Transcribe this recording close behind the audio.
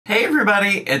Hey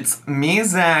everybody, it's me,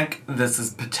 Zach, this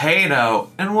is Potato,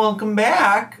 and welcome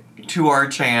back to our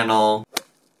channel.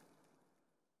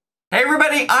 Hey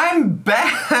everybody, I'm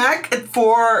back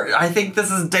for, I think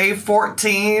this is day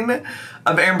 14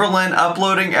 of Amberlynn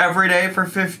uploading every day for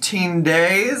 15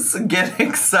 days. Get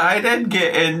excited,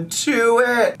 get into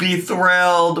it, be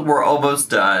thrilled, we're almost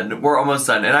done.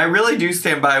 And I really do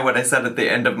stand by what I said at the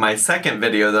end of my second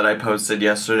video that I posted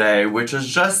yesterday, which is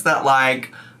just that,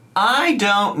 like, I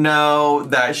don't know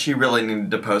that she really needed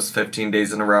to post 15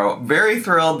 days in a row. Very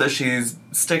thrilled that she's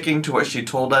sticking to what she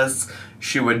told us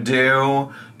she would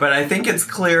do, but I think it's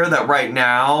clear that right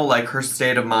now, like, her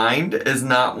state of mind is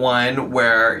not one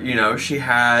where, you know, she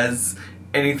has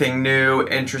anything new,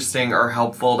 interesting, or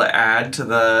helpful to add to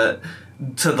the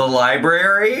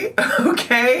library,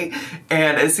 okay?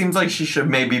 And it seems like she should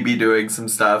maybe be doing some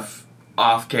stuff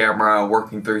off camera,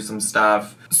 working through some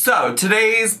stuff. So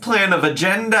today's plan of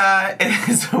agenda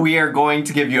is we are going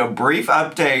to give you a brief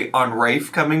update on Rafe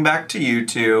coming back to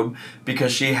YouTube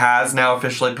because she has now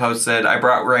officially posted. I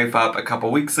brought Rafe up a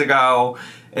couple weeks ago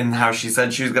and how she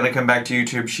said she was going to come back to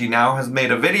YouTube. She now has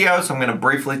made a video, so I'm going to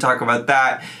briefly talk about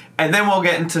that. And then we'll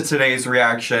get into today's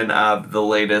reaction of the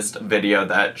latest video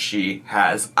that she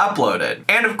has uploaded.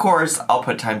 And of course, I'll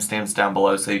put timestamps down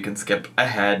below so you can skip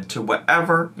ahead to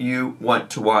whatever you want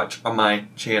to watch on my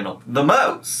channel the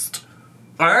most.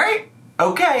 Alright?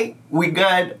 Okay, we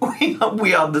good.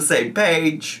 We on the same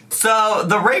page. So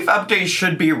the Rafe update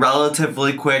should be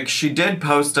relatively quick. She did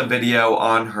post a video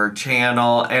on her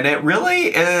channel, and it really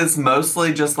is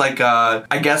mostly just like a,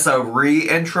 I guess, a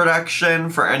reintroduction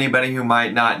for anybody who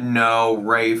might not know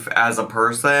Rafe as a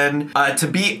person. To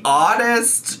be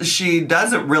honest, she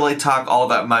doesn't really talk all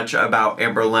that much about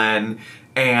Amberlynn.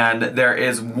 And there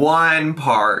is one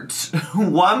part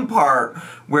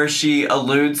where she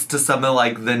alludes to some of,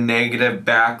 like, the negative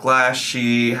backlash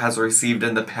she has received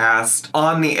in the past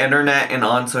on the internet and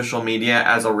on social media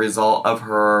as a result of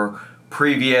her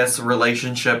previous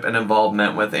relationship and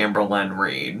involvement with Amberlynn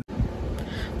Reed.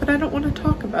 But I don't want to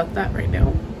talk about that right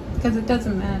now. Because it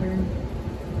doesn't matter.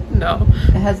 No.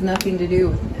 It has nothing to do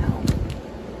with now.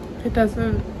 It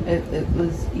doesn't. It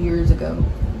was years ago.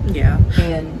 Yeah.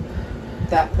 And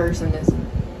that person isn't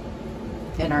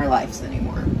in our lives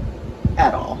anymore.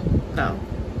 At all. No.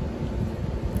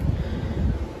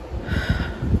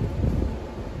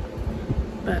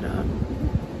 But,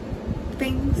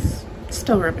 things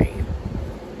still remain.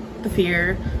 The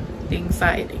fear, the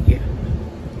anxiety,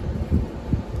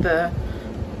 the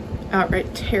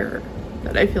outright terror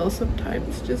that I feel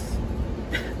sometimes just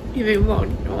even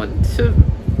logging on to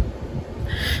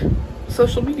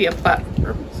social media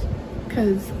platforms.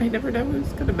 Because I never know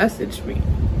who's gonna message me.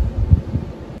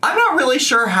 I'm not really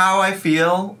sure how I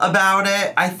feel about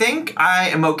it. I think I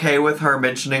am okay with her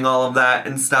mentioning all of that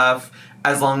and stuff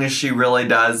as long as she really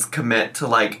does commit to,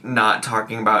 like, not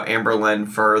talking about Amberlynn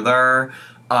further.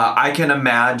 I can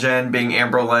imagine being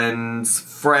Amberlynn's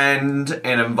friend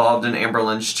and involved in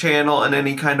Amberlynn's channel in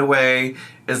any kind of way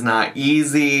is not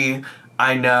easy.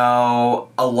 I know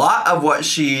a lot of what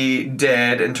she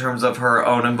did in terms of her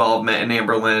own involvement in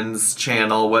Amberlynn's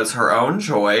channel was her own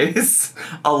choice.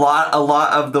 A lot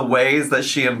of the ways that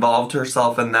she involved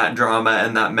herself in that drama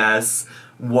and that mess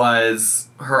was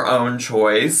her own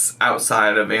choice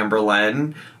outside of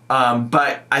Amberlynn.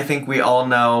 But I think we all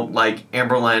know, like,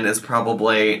 Amberlynn is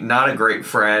probably not a great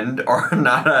friend or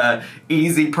not a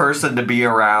easy person to be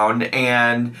around,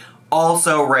 and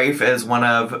also, Rafe is one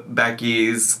of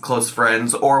Becky's close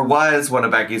friends, or was one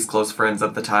of Becky's close friends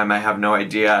at the time. I have no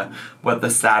idea what the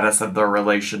status of their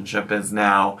relationship is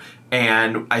now.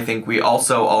 And I think we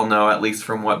also all know, at least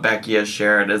from what Becky has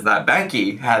shared, is that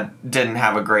Becky didn't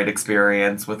have a great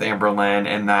experience with Amberlynn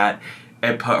and that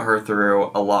it put her through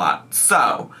a lot.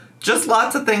 So, just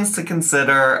lots of things to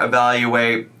consider,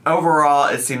 evaluate. Overall,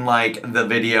 it seemed like the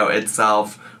video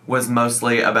itself was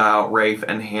mostly about Rafe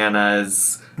and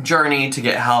Hannah's journey to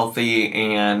get healthy,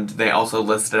 and they also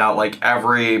listed out, like,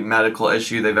 every medical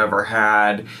issue they've ever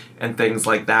had and things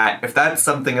like that. If that's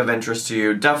something of interest to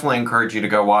you, definitely encourage you to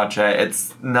go watch it.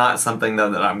 It's not something, though,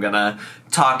 that I'm gonna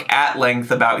talk at length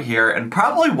about here, and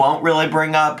probably won't really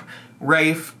bring up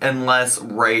Rafe unless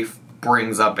Rafe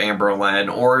brings up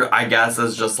Amberlynn, or I guess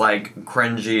is just, like,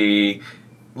 cringy,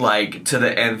 like, to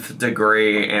the nth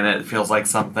degree, and it feels like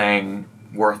something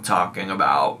worth talking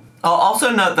about. I'll also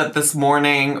note that this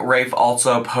morning, Rafe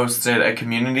also posted a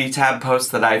community tab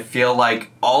post that I feel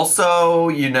like also,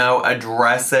 you know,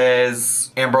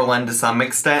 addresses Amberlynn to some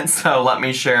extent, so let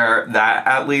me share that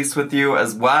at least with you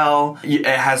as well. It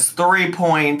has 3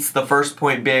 points. The first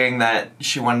point being that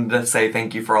she wanted to say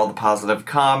thank you for all the positive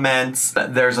comments.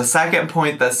 There's a second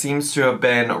point that seems to have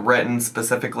been written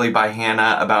specifically by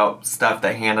Hannah about stuff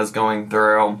that Hannah's going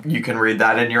through. You can read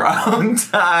that in your own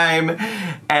time.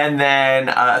 And then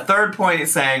a third point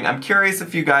is saying, I'm curious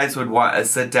if you guys would want a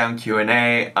sit-down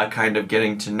Q&A, a kind of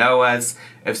getting to know us.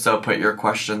 If so, put your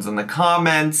questions in the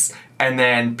comments. And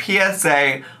then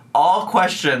PSA, all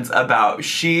questions about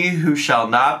she who shall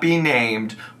not be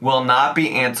named will not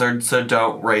be answered, so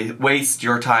don't waste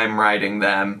your time writing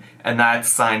them. And that's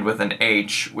signed with an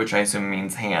H, which I assume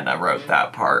means Hannah wrote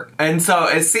that part. And so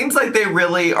it seems like they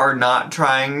really are not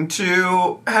trying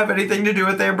to have anything to do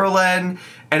with Amberlynn.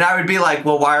 And I would be like,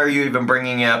 well, why are you even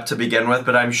bringing it up to begin with?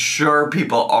 But I'm sure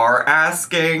people are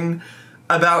asking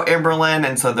about Amberlynn,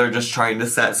 and so they're just trying to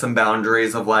set some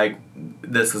boundaries of like,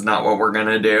 this is not what we're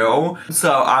gonna do.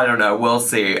 So I don't know, we'll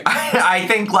see. I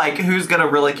think like, who's gonna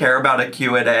really care about a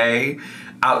Q&A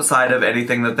outside of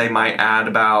anything that they might add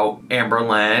about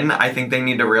Amberlynn? I think they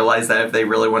need to realize that if they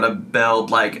really want to build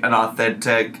like an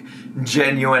authentic,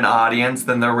 genuine audience,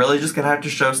 then they're really just gonna have to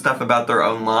show stuff about their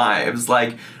own lives.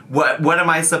 Like, what am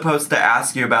I supposed to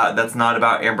ask you about that's not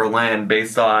about Amberlynn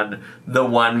based on the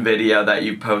one video that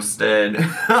you posted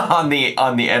on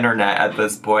the internet at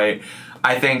this point?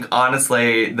 I think,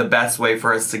 honestly, the best way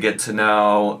for us to get to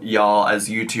know y'all as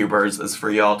YouTubers is for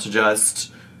y'all to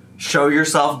just show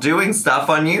yourself doing stuff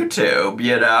on YouTube,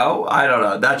 you know? I don't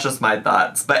know. That's just my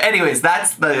thoughts. But anyways,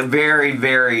 that's the very,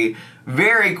 very,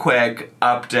 very quick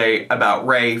update about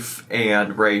Rafe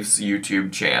and Rafe's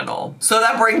YouTube channel. So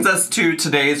that brings us to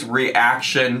today's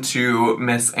reaction to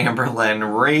Miss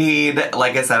Amberlynn Reid.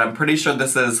 Like I said, I'm pretty sure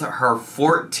this is her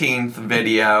 14th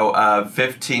video of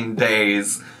 15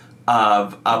 days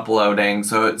of uploading,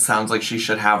 so it sounds like she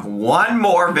should have one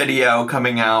more video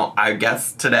coming out, I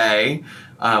guess, today.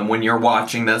 When you're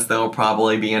watching this, there'll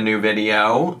probably be a new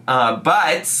video.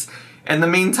 But in the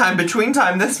meantime, between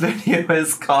time, this video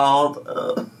is called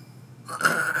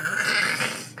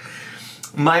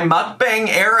My Mukbang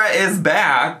Era is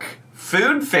Back,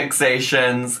 Food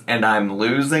Fixations, and I'm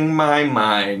Losing My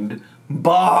Mind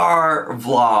Bar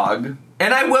Vlog.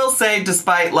 And I will say,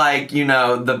 despite, like, you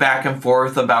know, the back and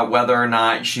forth about whether or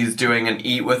not she's doing an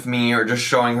eat with me or just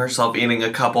showing herself eating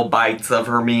a couple bites of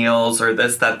her meals or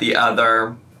this, that, the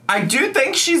other, I do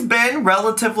think she's been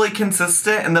relatively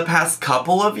consistent in the past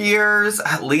couple of years,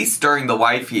 at least during the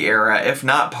wifey era, if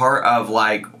not part of,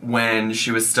 like, when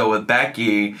she was still with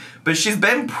Becky. But she's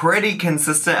been pretty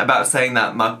consistent about saying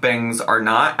that mukbangs are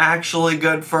not actually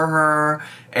good for her.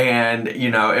 And, you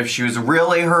know, if she was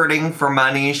really hurting for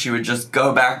money, she would just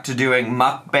go back to doing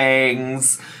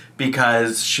mukbangs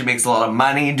because she makes a lot of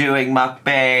money doing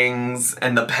mukbangs,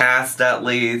 in the past at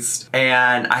least.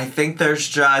 And I think there's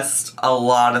just a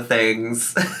lot of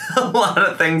things, a lot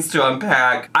of things to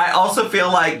unpack. I also feel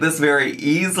like this very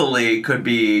easily could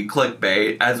be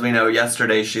clickbait. As we know,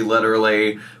 yesterday she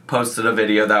literally posted a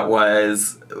video that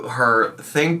was her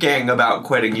thinking about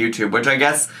quitting YouTube, which I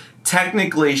guess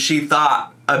technically she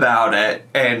thought about it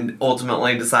and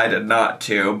ultimately decided not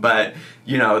to, but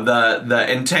you know,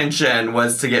 the intention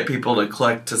was to get people to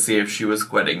click to see if she was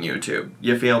quitting YouTube.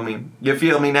 You feel me? You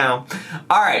feel me now?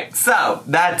 Alright, so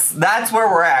that's where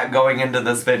we're at going into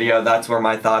this video. That's where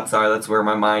my thoughts are. That's where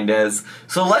my mind is.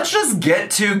 So let's just get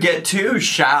to,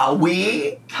 shall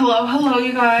we? Hello,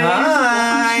 you guys.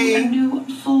 Hi. Welcome to a new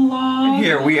vlog.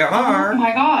 Here we are. Oh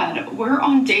my god, we're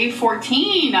on day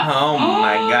 14. Oh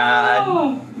my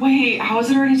god. Wait, how is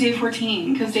it already day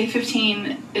 14? Because day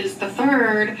 15 is the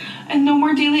 3rd, and no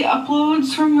more daily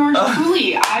uploads from yours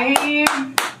truly. I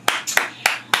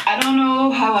don't know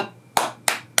how.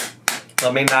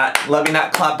 Let me not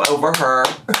clap over her.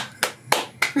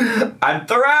 I'm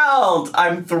thrilled.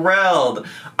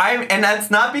 And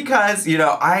that's not because, you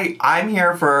know, I'm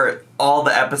here for all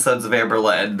the episodes of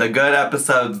Amberlynn, the good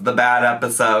episodes, the bad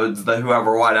episodes, the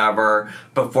whoever, whatever,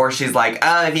 before she's like,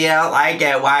 oh, if you don't like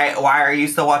it, why are you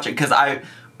still watching? Because I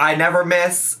never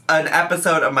miss an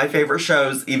episode of my favorite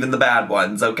shows, even the bad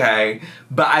ones, okay?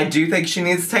 But I do think she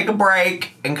needs to take a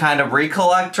break and kind of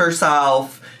recollect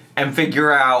herself and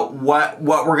figure out what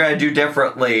we're gonna do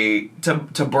differently to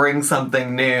bring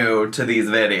something new to these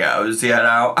videos, you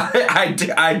know?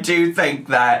 I do think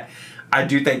that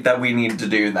we need to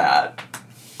do that.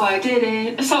 I did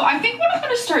it. So I think what I'm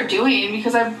gonna start doing,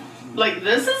 because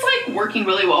this is like working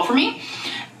really well for me,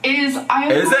 is I'm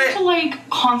going to like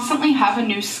constantly have a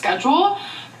new schedule,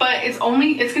 but it's gonna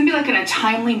be like in a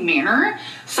timely manner.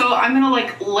 So I'm gonna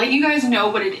like let you guys know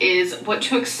what it is, what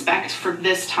to expect for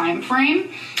this time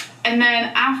frame. And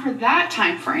then after that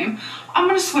time frame, I'm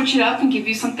gonna switch it up and give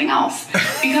you something else.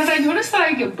 Because I noticed that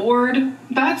I get bored.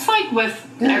 That's like with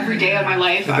every day of my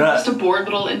life. I'm just a bored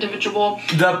little individual.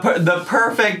 The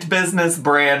perfect business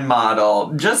brand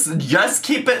model. Just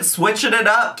keep it switching it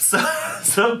up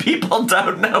so people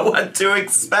don't know what to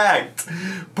expect.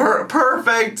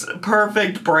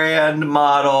 Perfect brand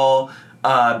model,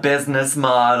 business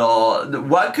model.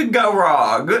 What could go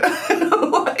wrong?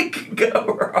 What could go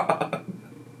wrong?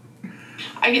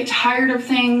 I get tired of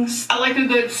things. I like a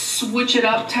good switch it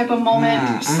up type of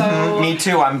moment. So me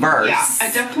too, I'm versed. Yeah,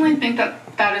 I definitely think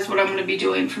that is what I'm going to be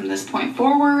doing from this point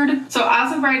forward. So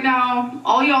as of right now,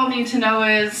 all y'all need to know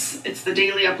is it's the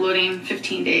daily uploading,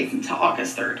 15 days until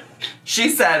August 3rd. She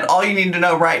said, all you need to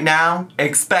know right now,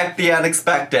 expect the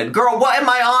unexpected. Girl, what am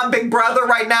I on, Big Brother?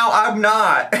 Right now, I'm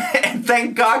not. And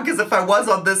thank God, because if I was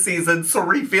on this season,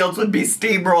 Cerie Fields would be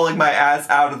steamrolling my ass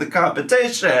out of the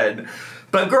competition.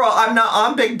 But girl, I'm not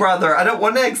on Big Brother. I don't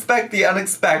want to expect the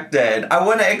unexpected. I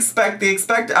want to expect the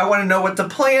expected. I want to know what to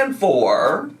plan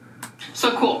for.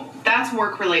 So cool. That's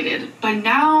work related. But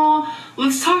now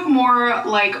let's talk more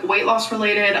like weight loss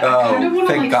related. I kind of want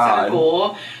to like set a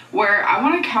goal where I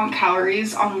want to count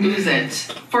calories on Lose It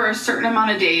for a certain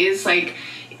amount of days. Like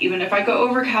even if I go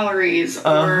over calories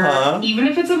or even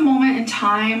if it's a moment in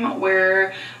time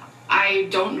where I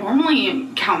don't normally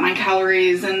count my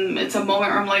calories and it's a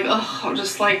moment where I'm like, ugh, I'll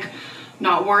just like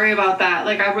not worry about that.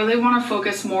 Like I really want to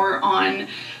focus more on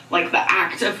like the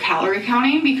act of calorie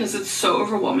counting because it's so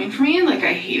overwhelming for me. Like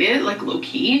I hate it, like low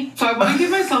key. So I want to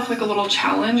give myself like a little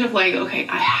challenge of like, okay,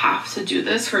 I have to do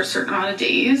this for a certain amount of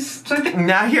days. So I think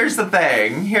now here's the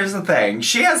thing.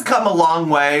 She has come a long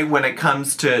way when it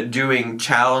comes to doing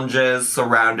challenges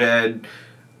surrounding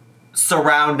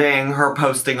her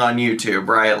posting on YouTube,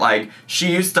 right? Like,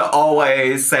 she used to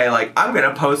always say, like, I'm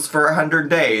gonna post for 100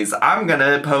 days. I'm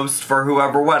gonna post for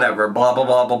whoever, whatever, blah, blah,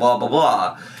 blah, blah, blah, blah,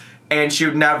 blah. And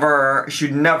she'd never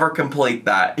complete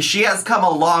that. She has come a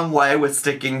long way with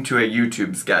sticking to a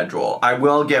YouTube schedule. I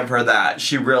will give her that.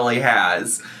 She really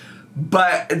has.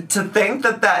 But to think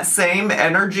that same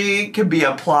energy could be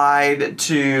applied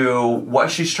to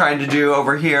what she's trying to do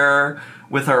over here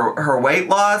with her weight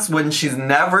loss when she's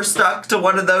never stuck to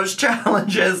one of those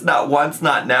challenges, not once,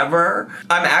 not never.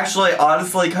 I'm actually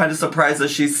honestly kind of surprised that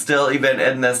she's still even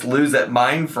in this Lose It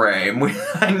mind frame.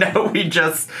 I know we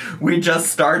just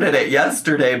started it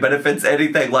yesterday, but if it's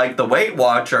anything like the Weight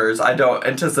Watchers, I don't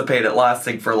anticipate it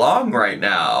lasting for long right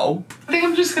now. I think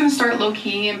I'm just gonna start low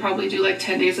key and probably do like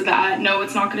 10 days of that. No,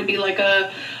 it's not gonna be like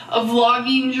a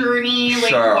vlogging journey,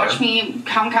 like watch me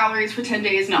count calories for 10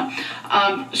 days. No.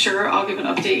 Sure, I'll give an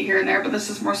update here and there, but this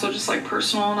is more so just like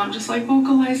personal and I'm just like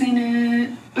vocalizing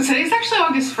it. But today's actually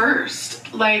August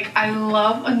 1st. Like, I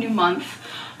love a new month.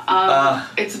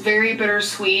 It's very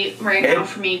bittersweet right now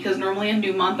for me because normally a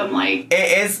new month I'm like...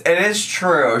 It is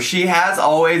true. She has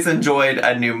always enjoyed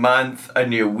a new month, a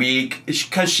new week,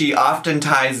 because she often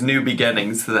ties new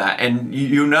beginnings to that. And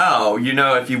you know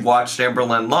if you've watched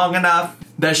Amberlynn long enough,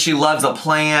 that she loves a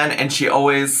plan, and she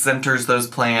always centers those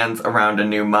plans around a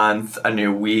new month, a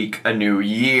new week, a new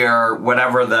year,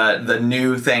 whatever the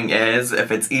new thing is. If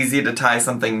it's easy to tie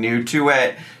something new to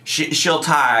it, she'll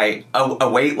tie a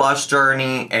weight loss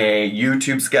journey, a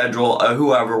YouTube schedule, a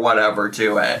whoever, whatever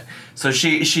to it. So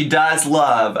she does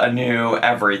love a new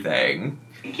everything.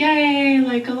 Yay,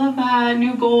 like I love that.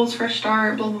 New goals, fresh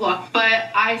start, blah, blah, blah. But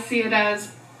I see it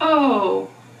as, oh,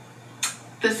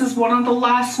 this is one of the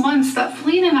last months that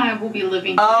Fleet and I will be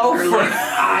living together. Like,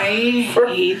 I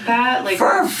hate that. Like,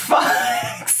 for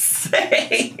fuck's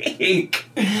sake.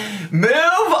 Move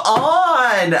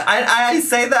on. I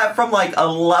say that from like a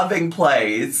loving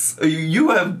place. You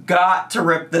have got to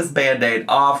rip this Band-Aid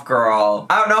off, girl.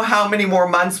 I don't know how many more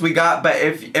months we got, but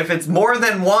if it's more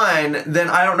than one, then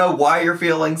I don't know why you're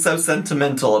feeling so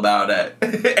sentimental about it.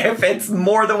 If it's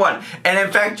more than one. And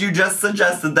in fact, you just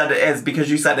suggested that it is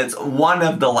because you said it's one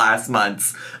of the last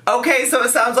months. Okay, so it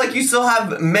sounds like you still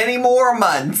have many more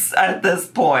months at this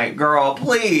point, girl.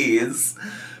 Please.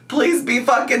 Please be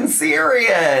fucking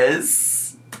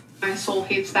serious. My soul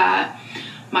hates that.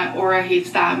 My aura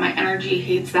hates that. My energy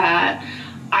hates that.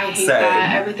 I hate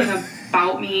that. Everything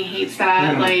about me hates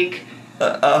that. Like,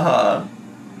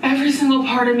 every single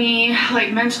part of me,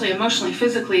 like mentally, emotionally,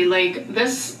 physically, like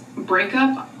this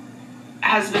breakup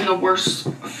has been the worst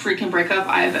freaking breakup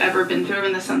I've ever been through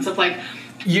in the sense of like,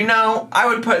 you know, I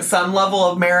would put some level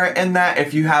of merit in that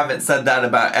if you haven't said that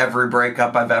about every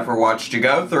breakup I've ever watched you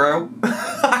go through.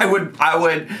 I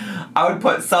I would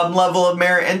put some level of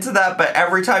merit into that, but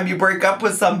every time you break up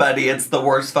with somebody, it's the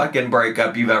worst fucking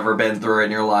breakup you've ever been through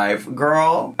in your life.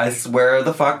 Girl, I swear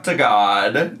the fuck to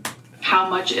God. How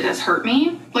much it has hurt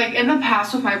me. Like, in the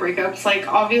past with my breakups, like,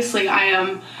 obviously I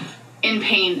am in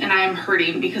pain and I am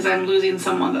hurting because I'm losing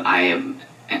someone that I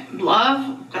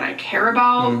love, that I care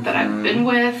about, that I've been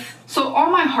with. So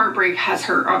all my heartbreak has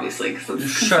hurt, obviously, because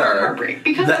it's considered heartbreak.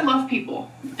 Because I love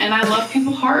people. And I love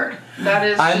people hard. That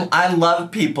is... I love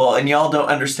people, and y'all don't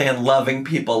understand loving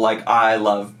people like I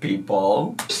love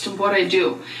people. Just what I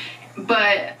do.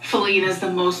 But Feline is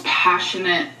the most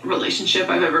passionate relationship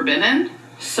I've ever been in.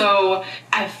 So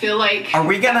I feel like...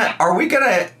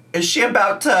 is she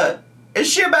about to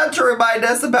remind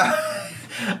us about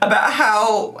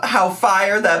how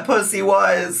fire that pussy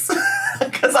was?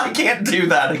 Because I can't do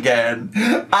that again.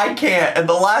 I can't. And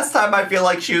the last time I feel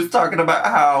like she was talking about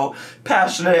how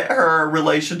passionate her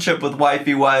relationship with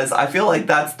wifey was, I feel like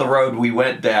that's the road we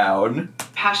went down.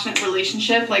 Passionate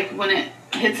relationship, like when it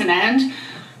hits an end,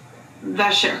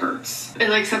 that shit hurts. It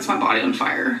like sets my body on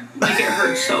fire. Like it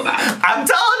hurts so bad. I'm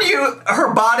telling you,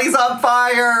 her body's on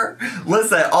fire.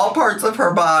 Listen, all parts of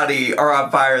her body are on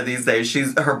fire these days.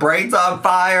 Her brain's on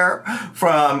fire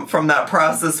from that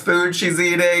processed food she's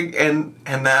eating,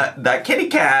 and that kitty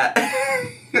cat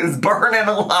is burning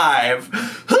alive.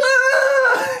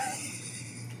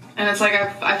 And it's like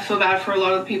I feel bad for a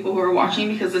lot of the people who are watching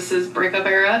because this is breakup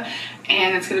era,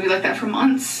 and it's gonna be like that for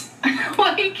months.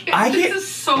 Like, this is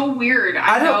so weird.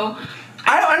 I don't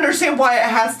understand why it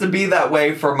has to be that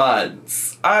way for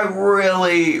months. I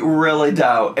really, really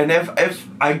don't. And if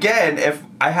I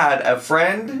had a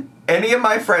friend, any of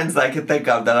my friends that I could think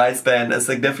of that I spend a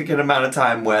significant amount of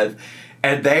time with,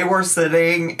 and they were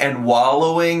sitting and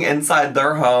wallowing inside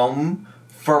their home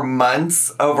for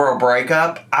months over a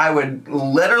breakup, I would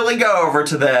literally go over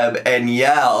to them and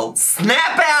yell,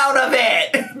 "Snap out of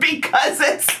it!"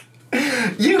 Because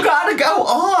you gotta go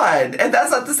on. And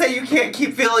that's not to say you can't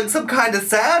keep feeling some kind of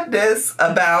sadness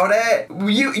about it.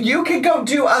 You can go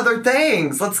do other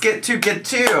things. Let's get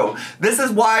to. This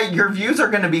is why your views are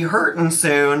gonna be hurting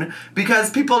soon,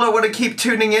 because people don't want to keep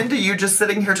tuning into you just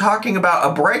sitting here talking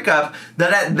about a breakup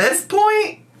that at this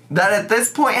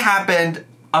point happened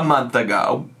a month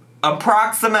ago.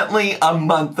 Approximately a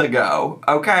month ago,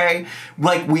 okay?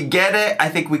 Like, we get it. I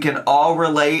think we can all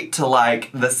relate to, like,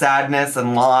 the sadness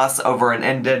and loss over an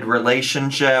ended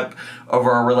relationship,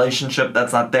 over a relationship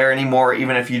that's not there anymore,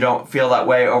 even if you don't feel that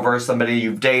way over somebody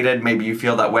you've dated. Maybe you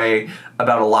feel that way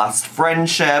about a lost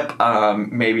friendship,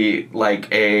 maybe,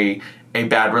 like, a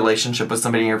bad relationship with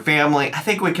somebody in your family. I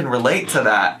think we can relate to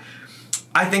that.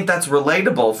 I think that's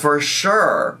relatable for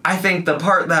sure. I think the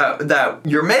part that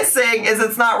you're missing is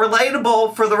it's not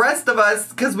relatable for the rest of us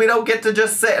because we don't get to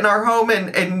just sit in our home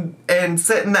and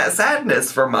sit in that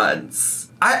sadness for months.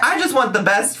 I just want the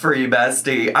best for you,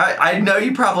 bestie. I know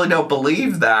you probably don't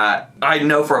believe that. I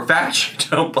know for a fact you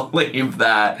don't believe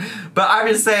that. But I'm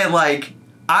just saying, like,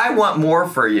 I want more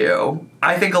for you.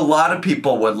 I think a lot of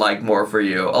people would like more for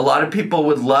you. A lot of people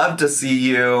would love to see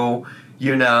you,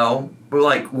 you know,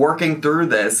 like, working through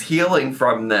this, healing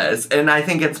from this, and I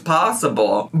think it's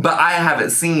possible, but I haven't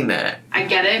seen it. I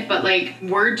get it, but, like,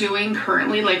 we're doing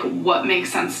currently, like, what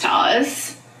makes sense to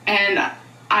us, and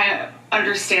I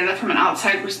understand that from an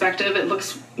outside perspective, it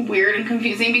looks weird and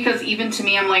confusing, because even to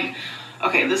me, I'm like,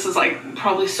 okay, this is, like,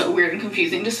 probably so weird and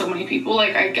confusing to so many people,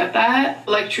 like, I get that.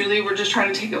 Like, truly, we're just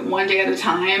trying to take it one day at a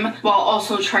time, while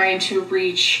also trying to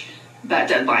reach that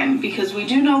deadline, because we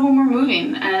do know when we're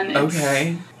moving, and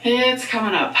it's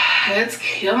coming up. It's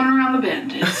coming around the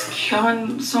bend. It's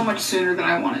coming so much sooner than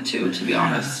I wanted to be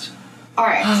honest.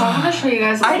 Alright, so I'm gonna show you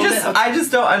guys a little bit of... I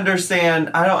just don't understand.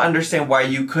 I don't understand why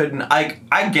you couldn't...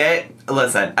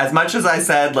 Listen, as much as I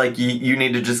said, like, you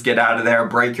need to just get out of there,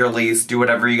 break your lease, do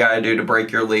whatever you gotta do to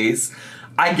break your lease.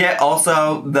 I get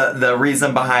also the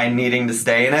reason behind needing to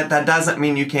stay in it. That doesn't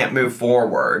mean you can't move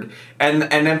forward. And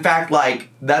in fact, like,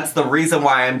 that's the reason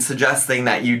why I'm suggesting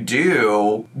that you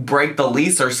do break the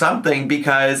lease or something,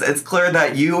 because it's clear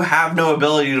that you have no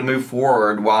ability to move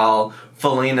forward while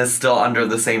Feline is still under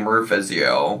the same roof as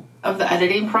you. Of the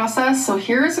editing process. So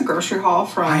here's a grocery haul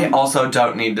from... I also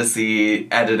don't need to see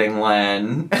editing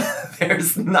Lynn.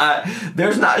 There's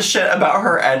not shit about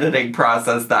her editing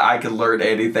process that I could learn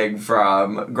anything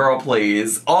from. Girl,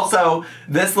 please. Also,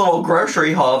 this little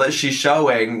grocery haul that she's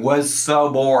showing was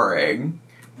so boring.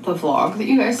 The vlog that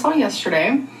you guys saw yesterday.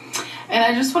 And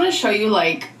I just want to show you,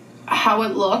 like, how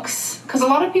it looks. Because a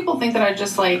lot of people think that I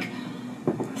just, like,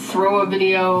 throw a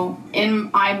video in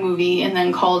iMovie and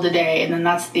then call it a day, and then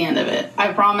that's the end of it.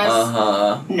 I promise.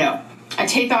 No. I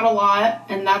take out a lot,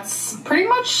 and that's pretty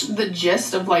much the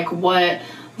gist of like what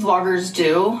vloggers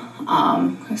do.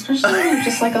 Especially when you're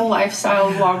just like a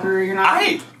lifestyle vlogger. You're not.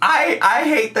 I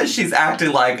hate that she's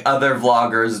acting like other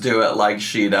vloggers do it like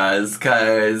she does,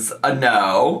 cause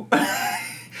no.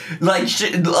 Like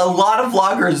a lot of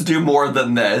vloggers do more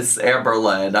than this,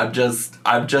 Amberlynn.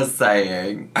 I'm just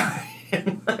saying.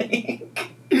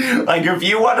 Like if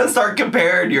you want to start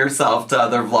comparing yourself to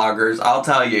other vloggers, I'll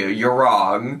tell you, you're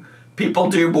wrong. People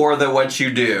do more than what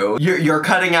you do. You're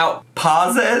cutting out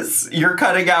pauses. You're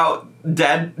cutting out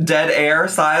dead air,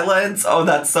 silence. Oh,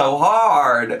 that's so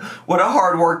hard. What a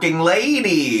hardworking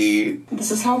lady. This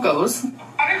is how it goes. I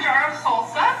got a jar of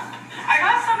salsa. I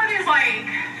got some of these like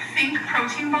think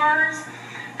protein bars.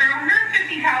 They're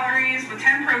 150 calories with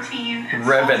 10 protein and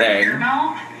riveting. Salt and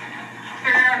milk.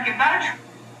 They're give that a try.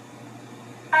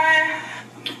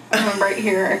 Right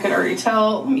here, I could already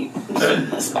tell. Let me zoom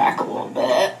this back a little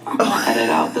bit. I'm gonna edit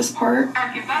out this part.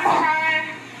 I'll give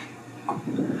that a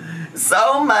try.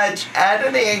 So much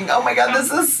editing. Oh my god,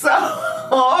 this is so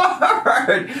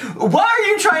hard. What are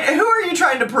you trying? Who are you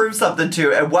trying to prove something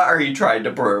to, and what are you trying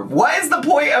to prove? What is the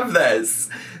point of this?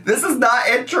 This is not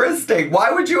interesting. Why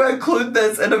would you include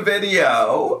this in a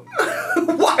video?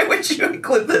 Why would you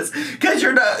include this? Because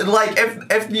you're not, like,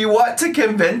 if you want to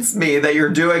convince me that you're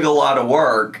doing a lot of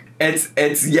work,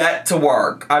 it's yet to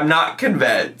work. I'm not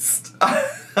convinced.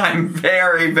 I'm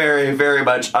very, very, very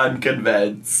much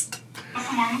unconvinced.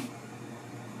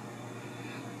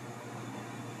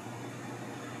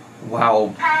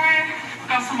 Wow.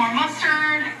 Got some more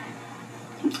mustard.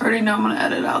 I already know I'm gonna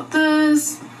edit out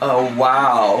this. Oh,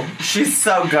 wow. She's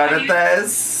so good at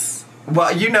this.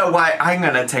 Well, you know what? I'm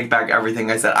gonna take back everything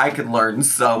I said. I could learn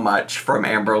so much from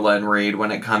Amberlynn Reed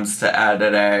when it comes to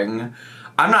editing.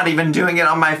 I'm not even doing it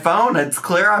on my phone. It's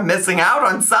clear I'm missing out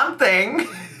on something.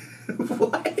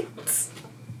 What?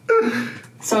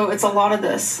 So it's a lot of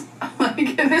this.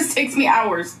 Like, this takes me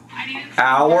hours. I needed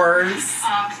Hours?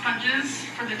 Sponges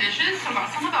for the dishes, so I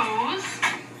got some of those.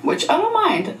 Which I don't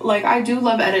mind. Like, I do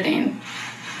love editing.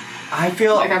 I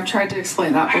feel like I've tried to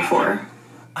explain that before.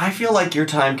 I feel like your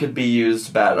time could be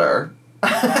used better.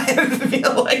 I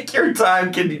feel like your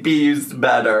time could be used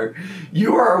better.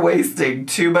 You are wasting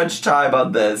too much time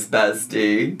on this,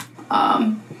 bestie.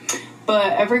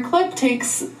 But every clip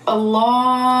takes a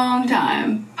long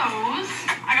time. Those.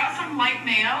 I got some light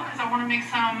mayo because I want to make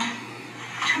some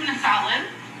tuna salad.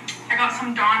 I got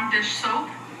some Dawn dish soap.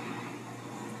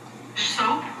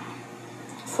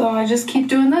 So I just keep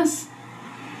doing this.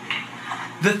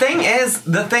 The thing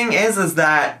is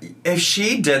that if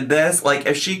she did this, like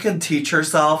if she could teach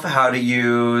herself how to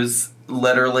use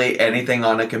literally anything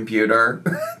on a computer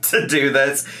to do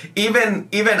this, even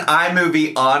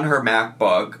iMovie on her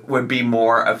MacBook would be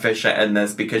more efficient in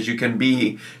this, because you can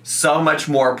be so much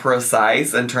more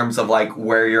precise in terms of like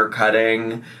where you're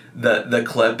cutting the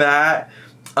clip at.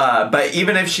 But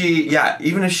even if she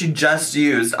just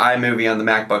used iMovie on the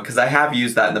MacBook, because I have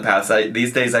used that in the past.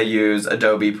 These days I use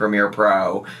Adobe Premiere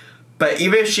Pro. But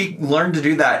even if she learned to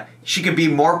do that, she could be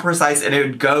more precise and it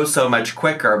would go so much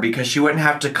quicker, because she wouldn't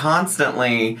have to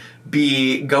constantly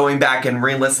be going back and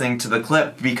re-listening to the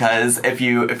clip. Because if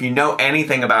you know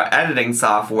anything about editing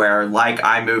software like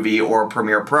iMovie or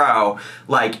Premiere Pro,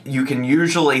 like you can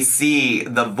usually see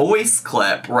the voice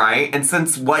clip, right? And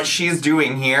since what she's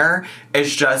doing here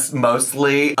is just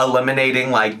mostly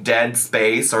eliminating like dead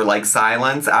space or like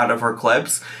silence out of her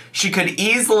clips, she could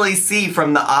easily see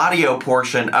from the audio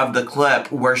portion of the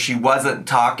clip where she wasn't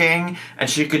talking, and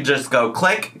she could just go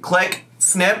click, click,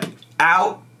 snip,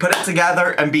 out, put it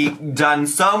together, and be done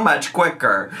so much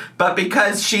quicker. But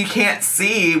because she can't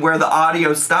see where the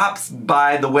audio stops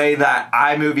by the way that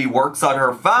iMovie works on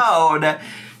her phone,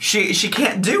 she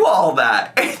can't do all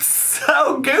that. It's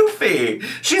so goofy.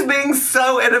 She's being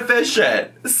so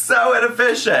inefficient. So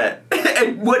inefficient.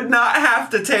 It would not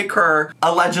have to take her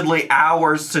allegedly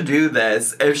hours to do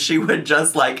this if she would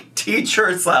just like teach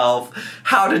herself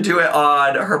how to do it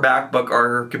on her MacBook or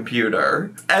her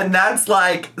computer. And that's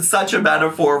like such a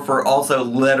metaphor for also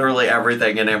literally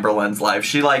everything in Amberlynn's life.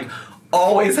 She like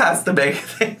always has to make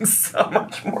things so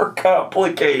much more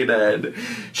complicated.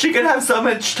 She could have so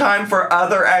much time for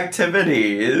other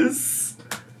activities.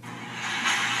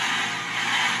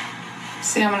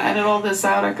 See, I'm gonna edit all this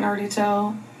out, I can already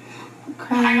tell.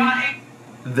 Okay. I got it.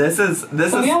 This is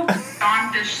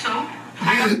Dawn dish soap.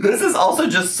 This is also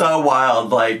just so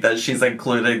wild, like that she's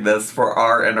including this for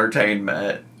our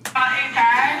entertainment. Got a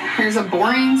bag. Here's a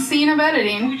boring scene of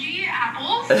editing. Fuji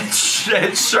apples.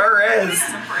 It sure is.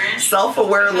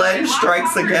 Self-aware Lynn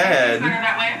strikes again.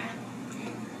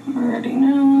 Already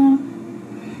know.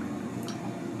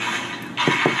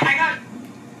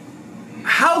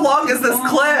 is this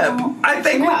clip? I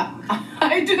think... Yeah.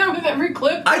 I do that with every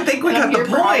clip. I think we got the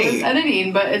point.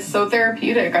 Editing, but it's so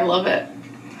therapeutic. I love it.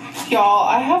 Y'all,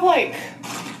 I have like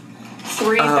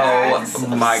 3 bags of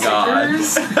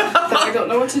stickers that I don't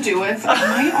know what to do with.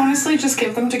 I might honestly just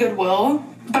give them to Goodwill.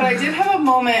 But I did have a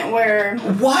moment where...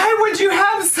 Why would you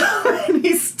have so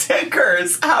many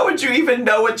stickers? How would you even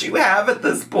know what you have at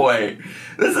this point?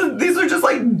 These are just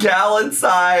like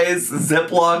gallon-sized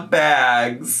Ziploc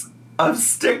bags of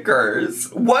stickers.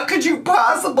 What could you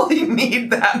possibly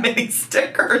need that many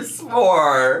stickers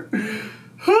for?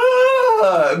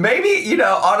 Maybe, you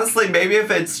know, honestly, maybe if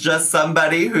it's just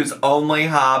somebody whose only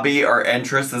hobby or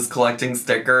interest is collecting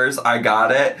stickers, I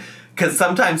got it. Because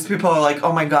sometimes people are like,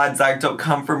 oh my god, Zach, don't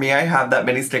come for me, I have that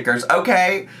many stickers.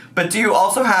 Okay, but do you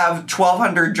also have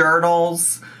 1,200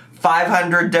 journals,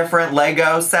 500 different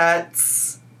Lego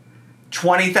sets,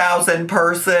 20,000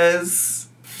 purses,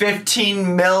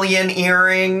 15 million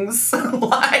earrings?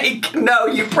 Like, no,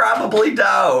 you probably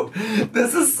don't.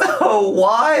 This is so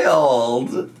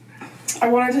wild. I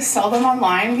wanted to sell them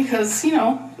online because, you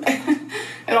know,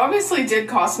 it obviously did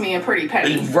cost me a pretty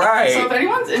penny. Right. So if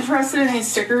anyone's interested in these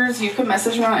stickers, you can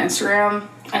message me on Instagram.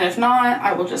 And if not,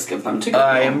 I will just give them to Goodwill.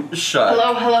 I am shook.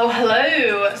 Hello, hello,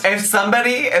 hello. If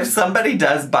somebody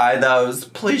does buy those,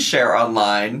 please share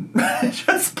online.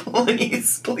 Just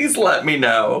please let me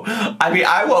know. I mean,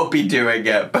 I won't be doing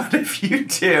it, but if you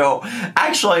do,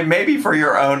 actually, maybe for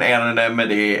your own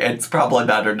anonymity, it's probably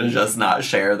better to just not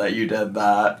share that you did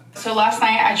that. So last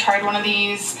night I tried one of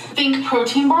these Think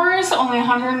protein bars, only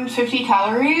 150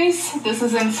 calories. This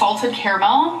is in salted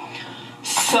caramel.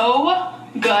 So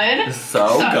good.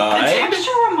 So good. The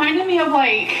texture reminded me of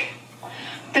like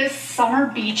this summer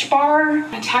beach bar.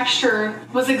 The texture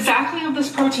was exactly of this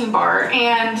protein bar,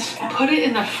 and I put it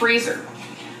in the freezer.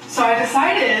 So I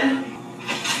decided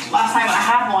last night when I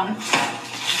had one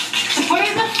to put it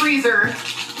in the freezer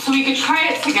so we could try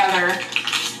it together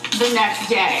the next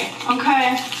day.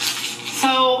 Okay?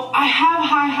 So I have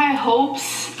high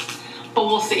hopes, but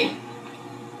we'll see.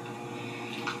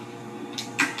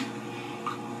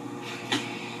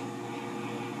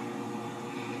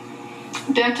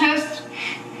 Dentist,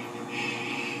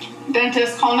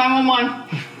 call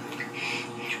 911.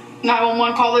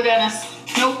 911, call the dentist.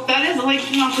 Nope, that is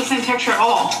like not the same texture at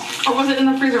all. Or was it in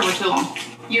the freezer for too long?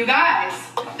 You guys,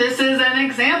 this is an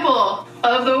example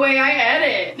of the way I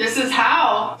edit. This is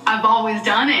how I've always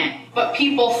done it. But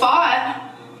people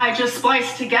thought I just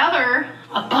spliced together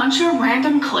a bunch of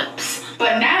random clips.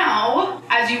 But now,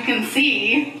 as you can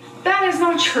see, that is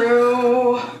not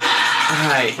true.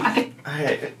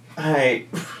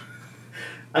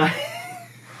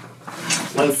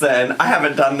 Listen, I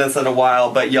haven't done this in a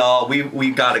while, but y'all,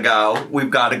 we gotta go.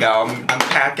 We've gotta go. I'm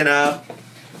packing up.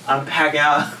 I'm packing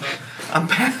up.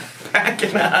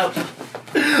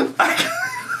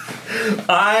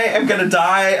 I am gonna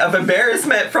die of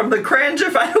embarrassment from the cringe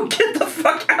if I don't get the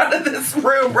fuck out of this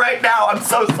room right now. I'm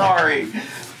so sorry.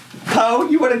 Poe,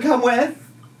 you wanna come with?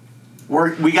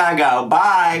 We gotta go.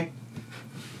 Bye.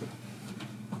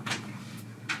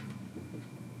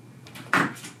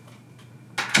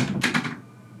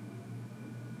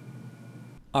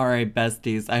 Alright,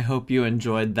 besties, I hope you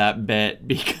enjoyed that bit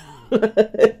because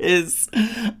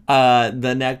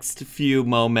the next few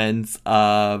moments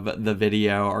of the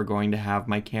video are going to have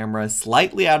my camera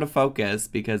slightly out of focus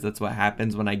because that's what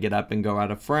happens when I get up and go out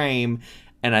of frame.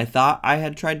 And I thought I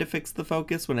had tried to fix the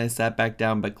focus when I sat back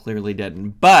down, but clearly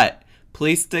didn't. But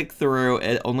please stick through.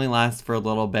 It only lasts for a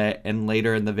little bit, and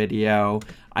later in the video,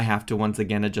 I have to once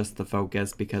again adjust the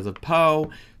focus because of Poe.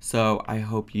 So I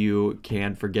hope you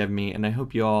can forgive me, and I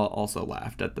hope you all also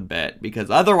laughed at the bit, because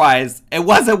otherwise, it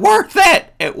wasn't worth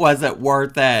it! It wasn't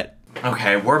worth it.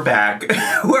 Okay, we're back.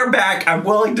 We're back. I'm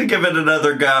willing to give it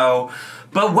another go.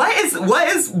 But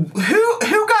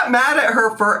who got mad at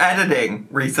her for editing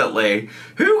recently?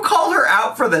 Who called her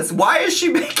out for this? Why is she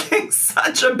making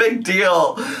such a big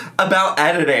deal about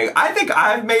editing? I think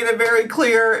I've made it very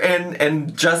clear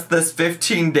in just this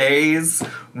 15 days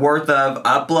worth of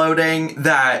uploading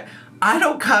that I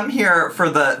don't come here for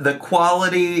the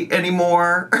quality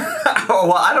anymore.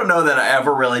 Well, I don't know that I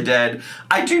ever really did.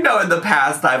 I do know in the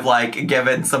past I've like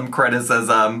given some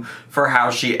criticism for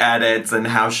how she edits and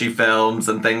how she films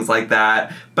and things like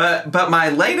that. But my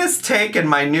latest take and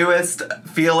my newest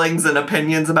feelings and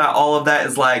opinions about all of that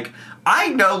is like, I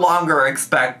no longer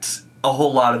expect a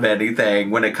whole lot of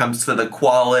anything when it comes to the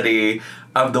quality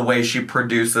of the way she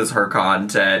produces her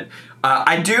content.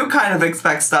 I do kind of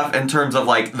expect stuff in terms of,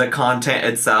 like, the content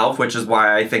itself, which is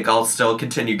why I think I'll still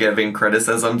continue giving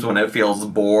criticisms when it feels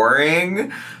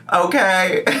boring,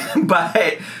 okay?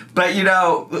 But, you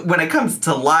know, when it comes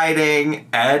to lighting,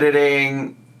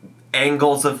 editing,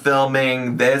 angles of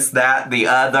filming, this, that, the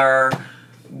other,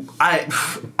 I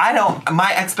don't,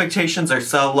 my expectations are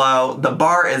so low. The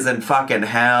bar is in fucking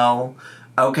hell.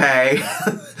 Okay?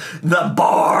 The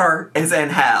bar is in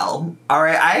hell.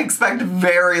 Alright? I expect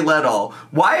very little.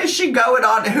 Why is she going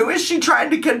on? Who is she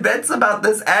trying to convince about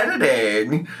this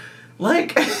editing?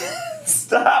 Like,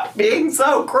 stop being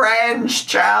so cringe,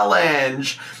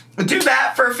 challenge. Do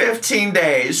that for 15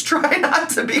 days. Try not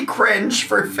to be cringe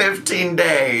for 15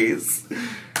 days.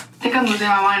 I think I'm losing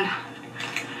my mind.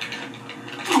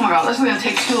 Oh my god, this is gonna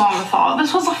take too long to thaw.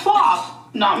 This was a flop.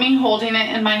 Not me holding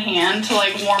it in my hand to,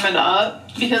 like, warm it up.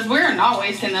 Because we're not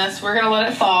wasting this. We're gonna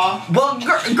let it thaw. Well,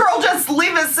 girl, just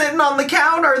leave it sitting on the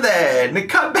counter then.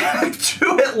 Come back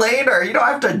to it later. You don't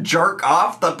have to jerk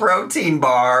off the protein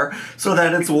bar so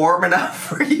that it's warm enough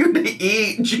for you to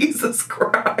eat. Jesus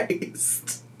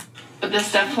Christ. But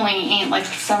this definitely ain't like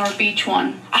the Summer Beach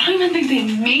one. I don't even think they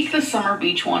make the Summer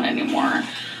Beach one anymore.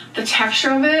 The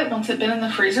texture of it, once it's been in the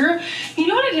freezer, you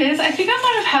know what it is? I think I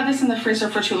might have had this in the freezer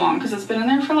for too long because it's been in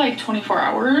there for like 24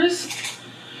 hours.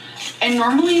 And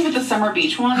normally with the Summer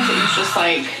Beach ones, it was just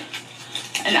like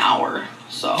an hour.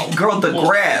 So, girl, the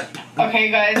grip. Okay,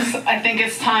 guys, I think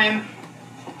it's time.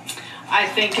 I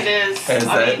think it is.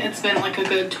 I mean, it's been like a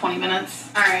good 20 minutes.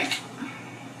 All right.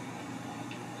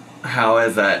 How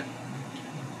is it?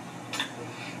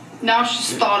 Now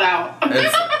she's thawed out.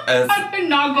 I did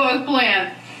not go as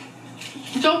planned.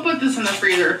 Don't put this in the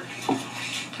freezer.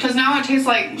 Because now it tastes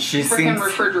like freaking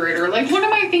refrigerator. Like, what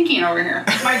am I thinking over here?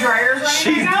 My dryer's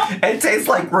running right now? It tastes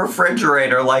like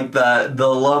refrigerator, like the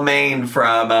lo mein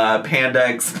from Panda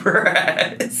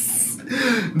Express.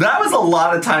 That was a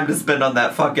lot of time to spend on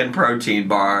that fucking protein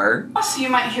bar. So you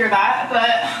might hear that,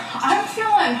 but I'm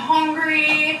feeling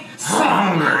hungry. So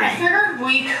I figured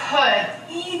we could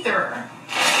either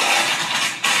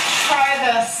try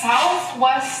the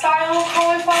Southwest style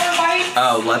cauliflower bites.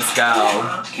 Oh, let's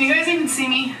go. Can you guys even see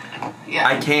me? Yeah.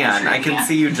 I can. I can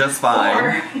see you just fine.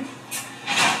 Or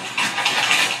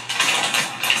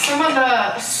some of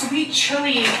the sweet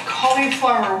chili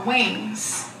cauliflower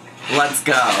wings. Let's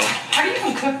go. How do you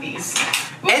even cook these?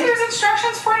 Ooh, there's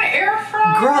instructions for an air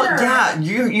fryer. Girl, yeah,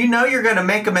 you know you're gonna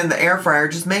make them in the air fryer.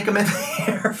 Just make them in the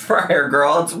air fryer,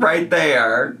 girl. It's right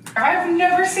there. I've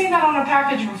never seen that on a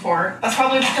package before. That's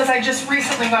probably because I just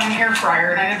recently got an air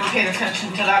fryer and I never paid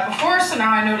attention to that before, so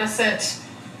now I notice it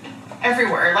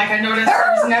everywhere. Like, I noticed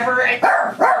there's never a...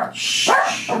 Shh.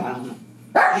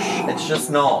 It's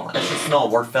just Noel. It's just Noel.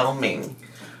 We're filming.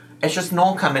 It's just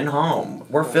Noel coming home.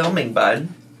 We're filming, bud.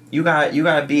 You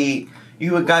gotta be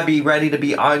ready to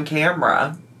be on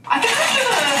camera. I think I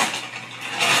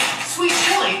should sweet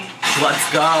chili.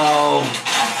 Let's go.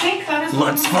 I think that is.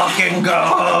 Let's fucking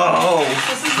go.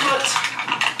 This is what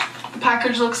the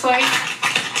package looks like.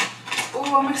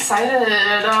 Ooh, I'm excited.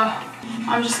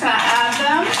 I'm just gonna add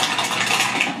them.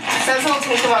 It says it'll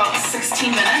take about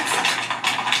 16 minutes.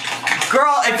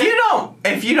 Girl,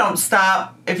 if you don't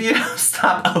stop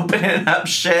opening up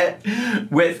shit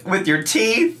with your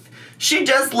teeth. She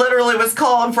just literally was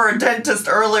calling for a dentist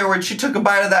earlier when she took a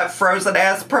bite of that frozen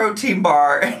ass protein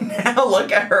bar, and now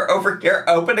look at her over here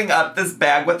opening up this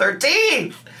bag with her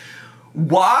teeth.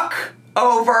 Walk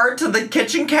over to the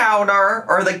kitchen counter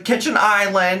or the kitchen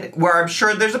island where I'm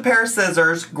sure there's a pair of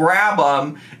scissors, grab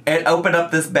them, and open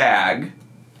up this bag.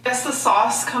 I guess the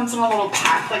sauce comes in a little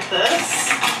pack like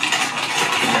this.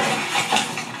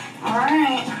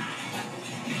 Alright.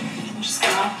 I'm just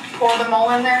gonna pour them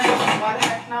all in there. Why the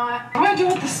heck not? What do I do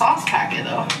with the sauce packet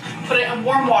though? Put it in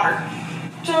warm water.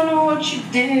 Don't know what you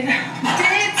did.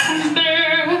 Did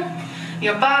something.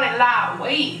 Your body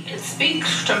lightweight. It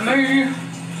speaks to me.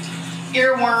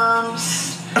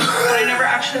 Earworms. But I never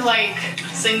actually like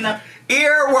sing them.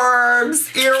 Earworms!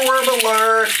 Earworm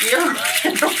alert!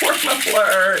 Earworm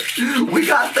alert! We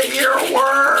got the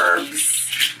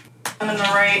earworms! I'm in the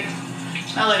right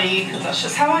melody because that's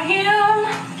just how I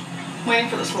am. Waiting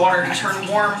for this water to turn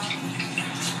warm.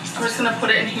 I'm just gonna put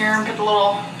it in here and put the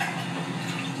little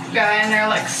guy in there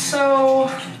like so.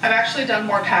 I've actually done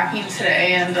more packing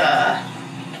today and I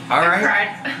cried.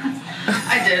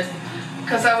 I did.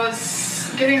 Because I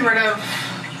was getting rid of,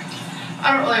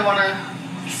 I don't really want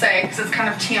to say because it's kind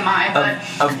of TMI, but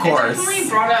of course. it definitely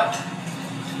brought up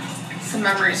some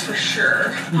memories for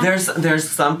sure. There's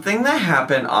something that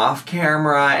happened off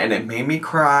camera and it made me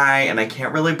cry and I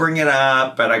can't really bring it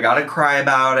up, but I gotta cry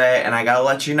about it and I gotta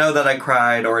let you know that I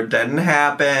cried or it didn't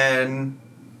happen.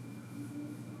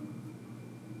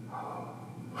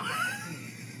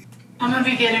 I'm gonna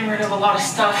be getting rid of a lot of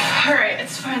stuff. Alright,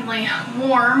 it's finally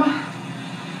warm.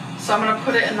 So I'm gonna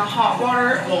put it in the hot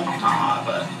water. Well, not hot,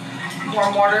 but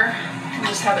warm water. And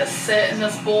just have it sit in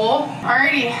this bowl.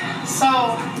 Alrighty,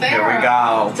 so they are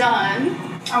done.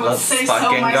 I would say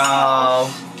so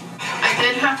myself. I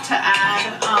did have to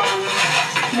add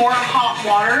more hot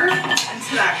water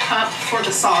into that cup for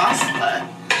the sauce, but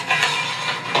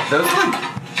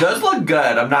those look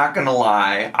good, I'm not gonna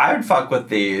lie. I would fuck with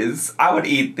these. I would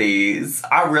eat these.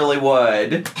 I really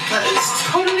would. That is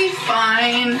totally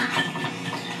fine.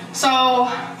 So,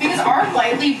 these are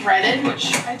lightly breaded,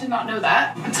 which I did not know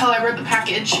that until I read the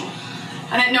package.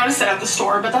 I didn't notice it at the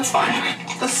store, but that's fine.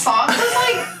 The sauce is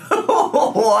like...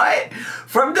 What?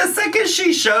 From the second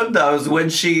she showed those when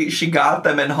she got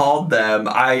them and hauled them,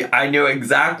 I knew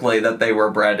exactly that they were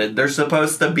breaded. They're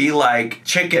supposed to be like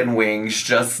chicken wings,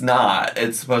 just not.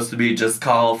 It's supposed to be just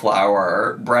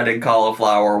cauliflower, breaded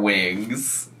cauliflower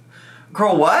wings.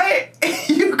 Girl, what?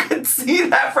 You could see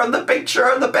that from the picture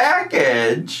of the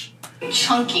package.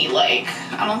 Chunky, like.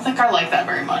 I don't think I like that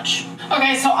very much.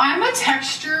 Okay, so I'm a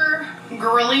texture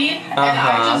girly, and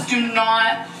I just do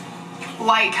not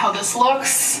like how this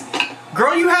looks.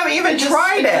 Girl, you haven't even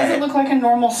tried it. It doesn't look like a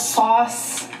normal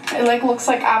sauce. It like looks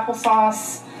like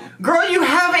applesauce. Girl, you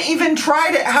haven't even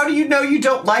tried it. How do you know you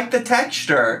don't like the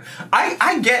texture?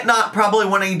 I get not probably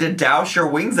wanting to douse your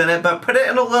wings in it, but put it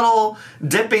in a little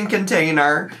dipping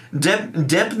container. Dip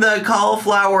the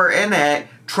cauliflower in it.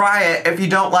 Try it. If you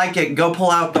don't like it, go pull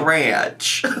out the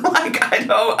ranch. Like, I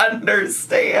don't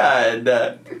understand.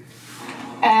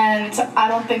 And I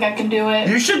don't think I can do it.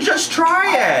 You should just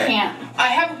try it. I can't. I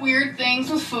have weird things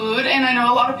with food, and I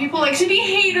know a lot of people like to be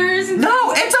haters. And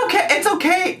no, it's okay. It's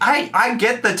okay. I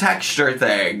get the texture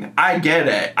thing. I get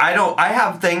it. I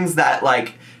have things that,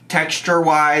 like,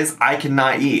 texture-wise, I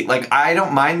cannot eat. Like, I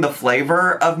don't mind the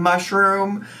flavor of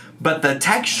mushroom, but the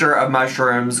texture of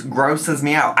mushrooms grosses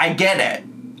me out. I get it.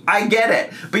 I get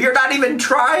it. But you're not even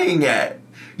trying it.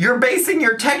 You're basing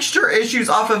your texture issues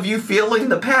off of you feeling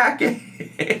the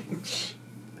package.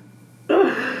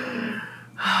 Because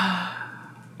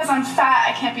I'm fat,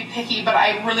 I can't be picky, but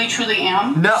I really truly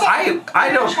am. No, so I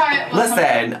don't.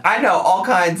 Listen, I know all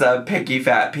kinds of picky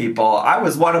fat people. I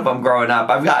was one of them growing up.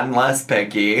 I've gotten less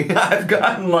picky. I've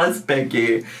gotten less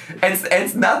picky.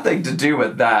 It's nothing to do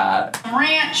with that.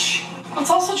 Ranch. Let's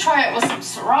also try it with some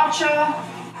sriracha.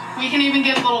 We can even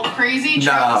get a little crazy.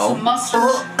 Try with some mustard.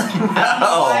 I don't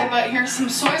know why, but here's some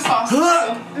soy sauce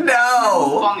too.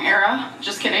 No. Mukbang era.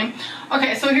 Just kidding.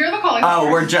 Okay, so here are the cauliflowers.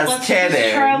 Oh, we're just kidding.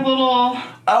 Let's try a little...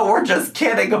 Oh, we're just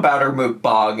kidding about our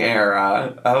mukbang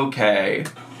era. Okay.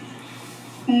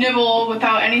 Nibble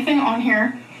without anything on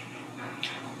here.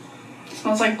 It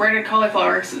smells like breaded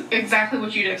cauliflower. It's exactly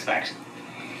what you'd expect.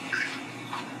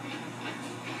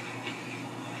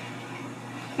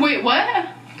 Wait, what?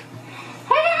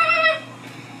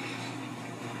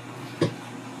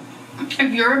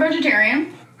 If you're a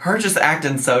vegetarian... Her just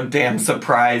acting so damn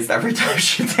surprised every time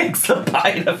she takes a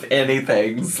bite of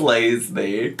anything slays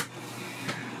me.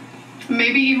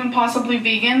 Maybe even possibly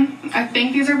vegan. I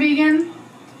think these are vegan.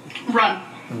 Run.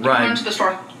 Run to the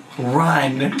store.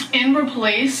 Run. In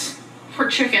replace for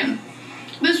chicken.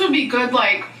 This would be good,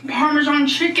 like, Parmesan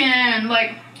chicken.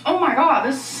 Like, oh my god,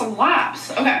 this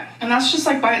slaps. Okay, and that's just,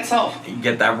 like, by itself.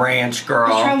 Get that ranch, girl.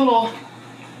 Let's try a little...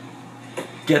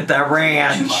 Get that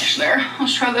ranch. Too much there.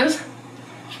 Let's try this.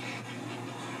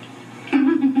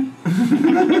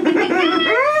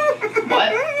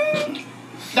 What?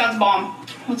 That's bomb.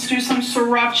 Let's do some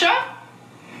sriracha.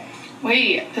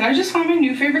 Wait, did I just find my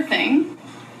new favorite thing?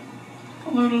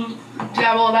 A little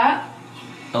dabble of that.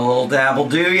 A little dabble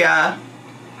do ya.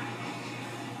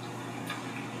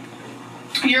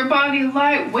 Your body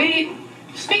lightweight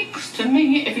speaks to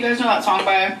me. If you guys know that song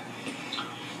by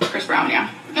Chris Brown, yeah.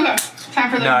 Okay,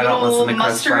 time for the good old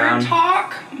mustard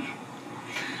talk.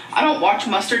 I don't watch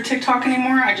mustard TikTok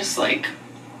anymore. I just, like,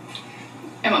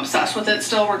 am obsessed with it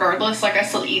still regardless. Like, I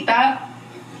still eat that.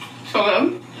 So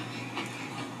good.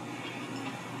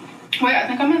 Wait, I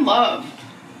think I'm in love.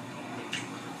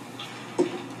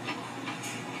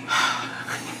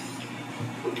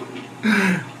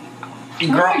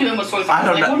 Girl, what am I doing with soy sauce? I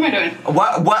don't know. What am I doing?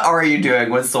 What are you doing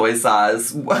with soy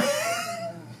sauce?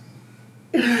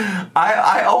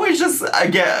 I always just,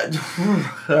 again,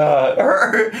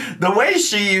 the way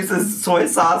she uses soy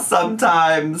sauce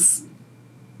sometimes,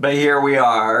 But here we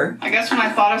are. I guess when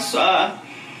I thought of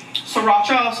sriracha,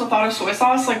 I also thought of soy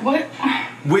sauce. Like, what?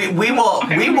 We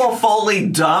will fully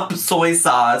dump soy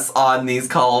sauce on these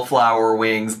cauliflower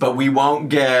wings, but we won't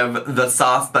give the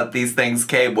sauce that these things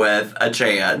came with a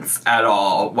chance at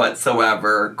all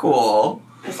whatsoever. Cool.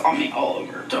 It's on me all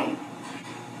over. Don't.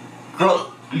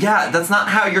 Girl, yeah, that's not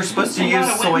how you're supposed to use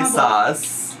soy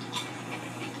sauce.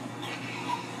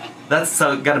 That's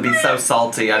gonna be so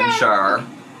salty, I'm sure.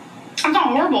 It's not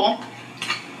horrible.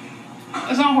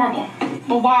 It's not horrible.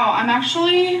 But wow, I'm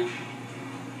actually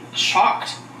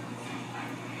shocked.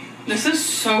 This is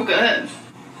so good.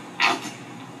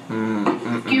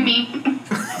 Excuse me.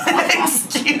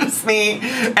 Excuse me.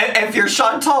 If you're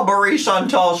Chantal Marie,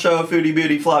 Chantal Show, Foodie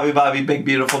Beauty, Flabby Bobby, Big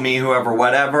Beautiful Me, whoever,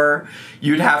 whatever,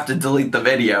 you'd have to delete the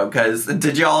video, because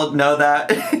did y'all know that?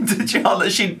 Did y'all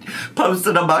that she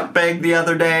posted a mukbang the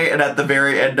other day, and at the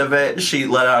very end of it, she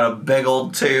let out a big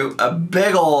old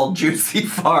juicy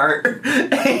fart,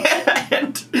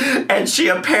 and she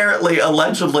apparently,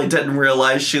 allegedly didn't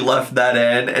realize she left that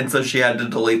in, and so she had to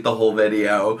delete the whole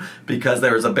video, because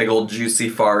there was a big old juicy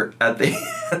fart at the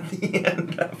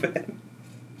end of it.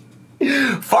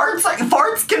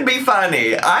 Farts can be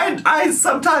funny. I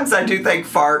sometimes I do think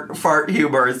fart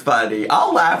humor is funny.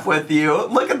 I'll laugh with you.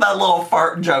 Look at that little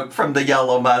fart joke from the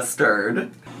yellow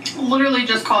mustard. Literally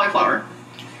just cauliflower.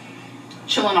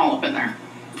 Chilling all up in there.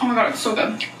 Oh my god, it's so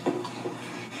good.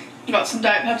 Got some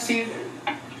Diet Pepsi.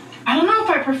 I don't know if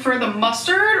I prefer the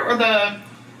mustard or the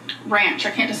ranch.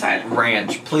 I can't decide.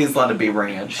 Ranch. Please let it be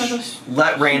ranch.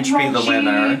 Let ranch be the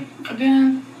winner.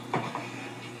 Again.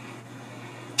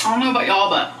 I don't know about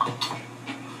y'all, but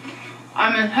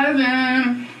I'm in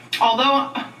heaven.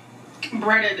 Although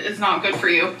breaded is not good for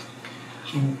you.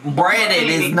 Breaded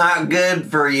is not good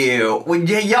for you.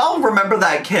 Y'all remember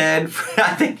that kid?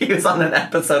 I think he was on an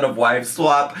episode of Wife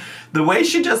Swap. The way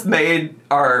she just said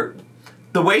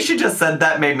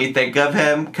that made me think of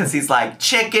him, because he's like,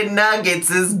 chicken nuggets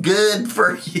is good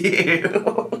for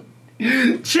you.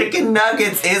 Chicken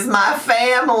nuggets is my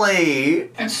family.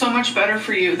 It's so much better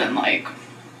for you than like...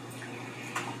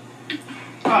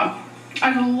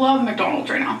 I love McDonald's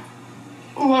right now.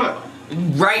 I love it.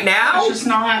 Right now? It's just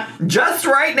not... Just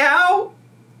right now?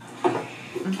 I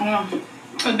don't know.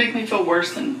 It would make me feel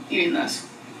worse than eating this.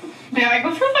 But yeah, I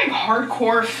go through like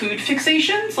hardcore food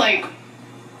fixations. Like,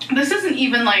 this isn't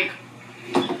even like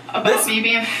about me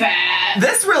being fat.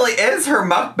 This really is her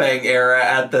mukbang era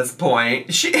at this point.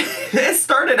 It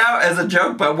started out as a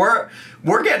joke, but we're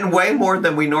getting way more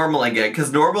than we normally get,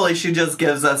 because normally she just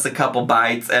gives us a couple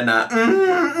bites and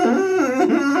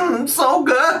so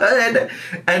good.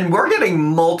 And we're getting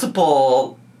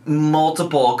multiple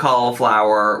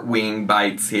cauliflower wing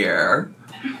bites here.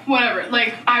 Whatever.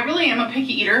 Like, I really am a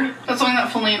picky eater. That's something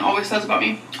that Feline always says about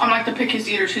me. I'm like the pickiest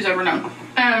eater she's ever known.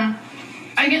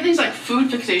 I get these like food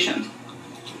fixations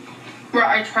where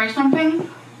I try something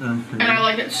and I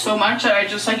like it so much that I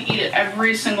just like eat it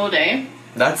every single day.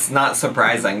 That's not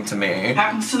surprising to me. It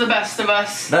happens to the best of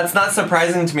us. That's not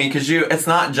surprising to me, because it's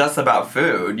not just about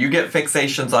food. You get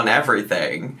fixations on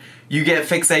everything. You get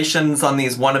fixations on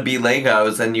these wannabe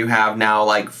Legos, and you have now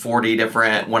like 40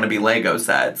 different wannabe Lego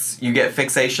sets. You get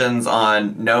fixations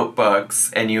on notebooks,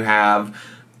 and you have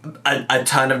a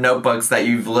ton of notebooks that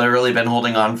you've literally been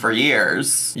holding on for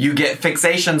years. You get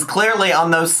fixations clearly on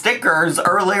those stickers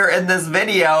earlier in this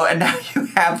video, and now you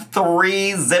have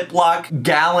 3 Ziploc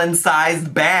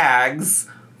gallon-sized bags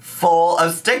full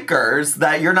of stickers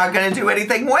that you're not gonna do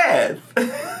anything with.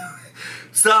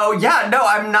 So yeah, no,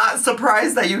 I'm not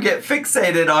surprised that you get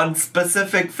fixated on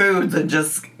specific foods and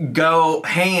just go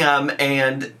ham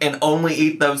and only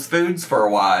eat those foods for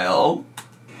a while.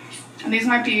 And these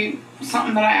might be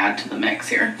something that I add to the mix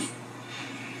here.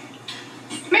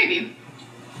 Maybe.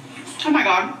 Oh my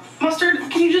god. Mustard,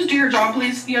 can you just do your job,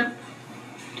 please? You have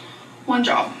one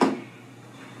job.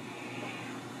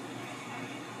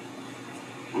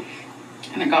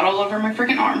 And it got all over my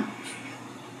freaking arm.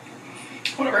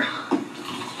 Whatever.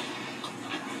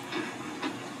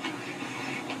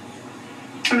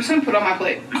 I'm just gonna put it on my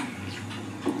plate.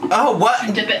 Oh, what?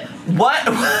 And dip it.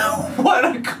 What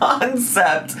a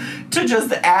concept to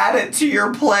just add it to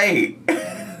your plate.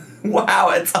 Wow,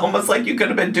 it's almost like you could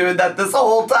have been doing that this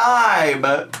whole time.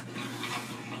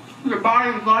 Your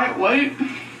body is lightweight.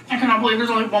 I cannot believe there's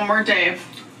only one more day.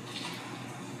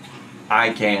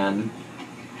 I can.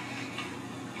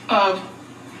 Of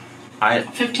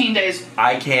 15 days.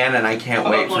 I can, and I can't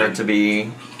wait for it to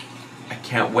be... I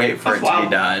can't wait for it to be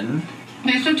done.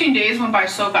 These 15 days went by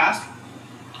so fast.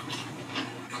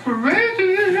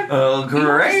 Crazy. Oh,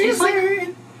 crazy. It's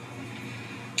like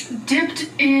dipped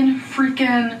in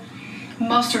freaking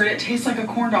mustard. It tastes like a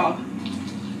corn dog.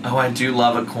 Oh, I do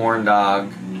love a corn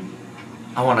dog.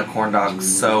 I want a corn dog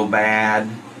so bad.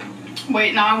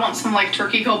 Wait, now I want some like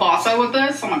turkey kielbasa with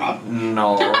this. Oh my god.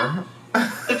 No.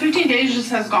 The 15 days just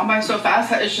has gone by so fast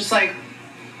that it's just like,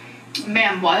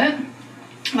 man, what?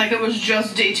 Like it was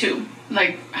just day 2.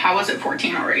 Like, how was it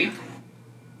 14 already?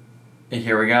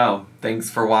 Here we go. Thanks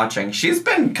for watching. She's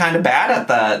been kind of bad at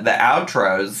the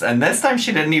outros, and this time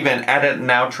she didn't even edit an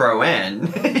outro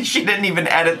in. She didn't even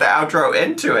edit the outro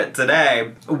into it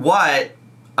today. What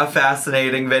a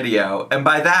fascinating video. And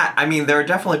by that, I mean there are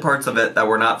definitely parts of it that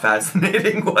were not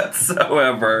fascinating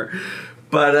whatsoever.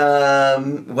 But,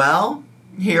 well,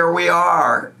 here we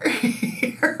are.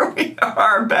 Here we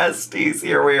are, besties.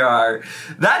 Here we are.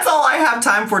 That's all I have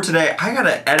time for today. I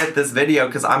gotta edit this video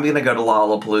because I'm gonna go to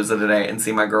Lollapalooza today and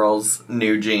see my girls'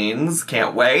 new jeans.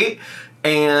 Can't wait.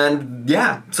 And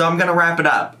yeah, so I'm gonna wrap it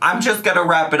up. I'm just gonna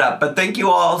wrap it up. But thank you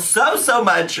all so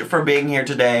much for being here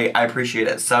today. I appreciate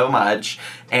it so much.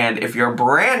 And if you're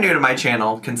brand new to my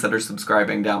channel, consider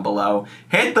subscribing down below.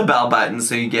 Hit the bell button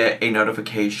so you get a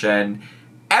notification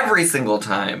every single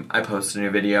time I post a new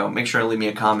video. Make sure to leave me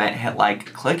a comment, hit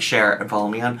like, click share, and follow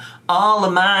me on all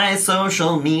of my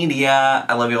social media.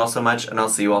 I love you all so much, and I'll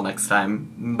see you all next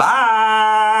time.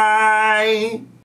 Bye!